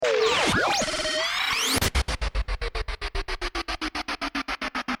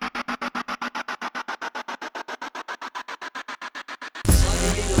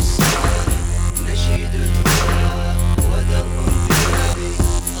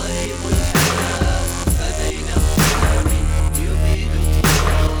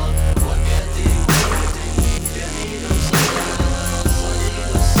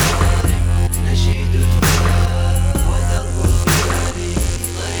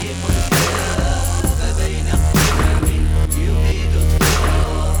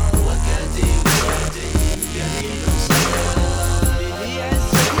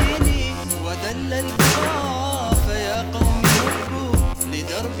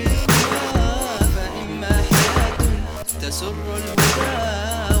بالقوى، فإما حياة تسر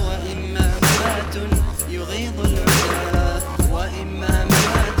الهدى، وإما ممات يغيظ العدا، وإما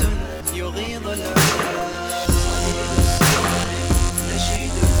ممات يغيظ العدا.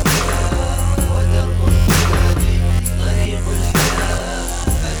 نشيد الهدى ودرب الهدى طريق الحياة،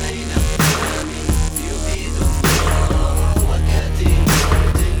 فبين اغتنام يبيد الضرى وكاتم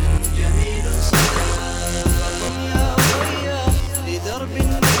صوت جميل صدى. فقم يا أخي لدرب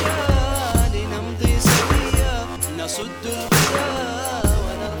النجاة، لنمضي سويا نصد الغدا،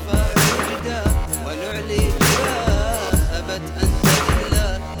 ونرفع الردى ونعلي الجباه. أبت أن تذل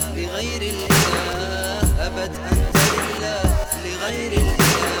لغير الإله، أبت أن تذل لغير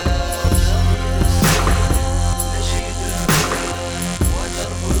الإله. نشيد الهدى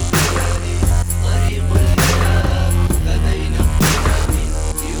ودرب الهدى طريق الحياة، فبين اغتنام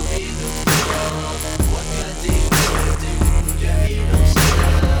يبيد الضرى وكاتم صوت جميل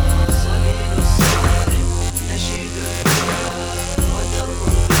صدى. صليل الصارم نشيد الهدى ودرب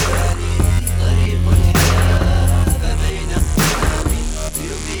الهدى طريق الحياة، فبين اغتنام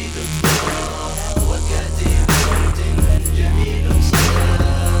يبيد الضرى وكاتم صوت جميل صدى.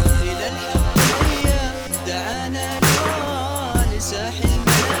 إلى الحق هيا دعانا لواء لساح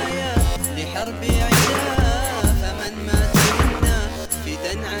المنايا لحرب عداه، فمن مات منا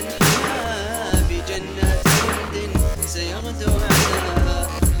فدا عن حماه بجنات خلد سيغدو عزاه،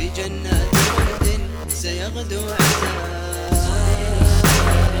 بجنات خلد سيغدو عزاه.